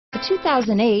The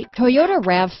 2008 Toyota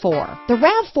RAV4. The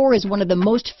RAV4 is one of the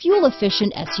most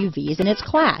fuel-efficient SUVs in its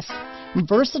class.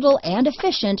 Versatile and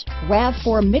efficient,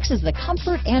 RAV4 mixes the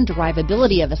comfort and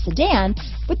drivability of a sedan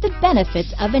with the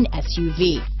benefits of an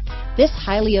SUV. This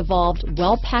highly evolved,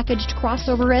 well-packaged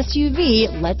crossover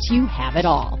SUV lets you have it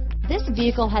all. This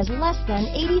vehicle has less than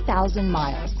 80,000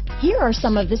 miles. Here are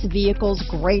some of this vehicle's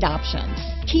great options: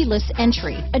 keyless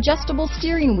entry, adjustable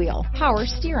steering wheel, power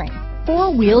steering,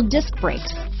 four-wheel disc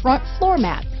brakes, front floor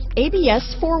mats,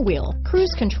 ABS four-wheel,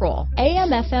 cruise control,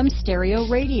 AM/FM stereo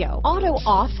radio,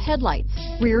 auto-off headlights,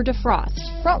 rear defrost,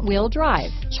 front-wheel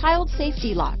drive, child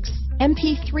safety locks,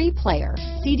 MP3 player,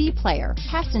 CD player,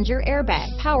 passenger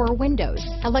airbag, power windows,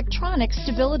 electronic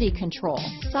stability control,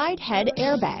 side head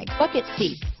airbag, bucket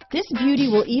seats. This beauty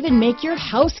will even make your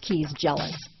house keys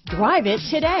jealous. Drive it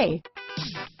today.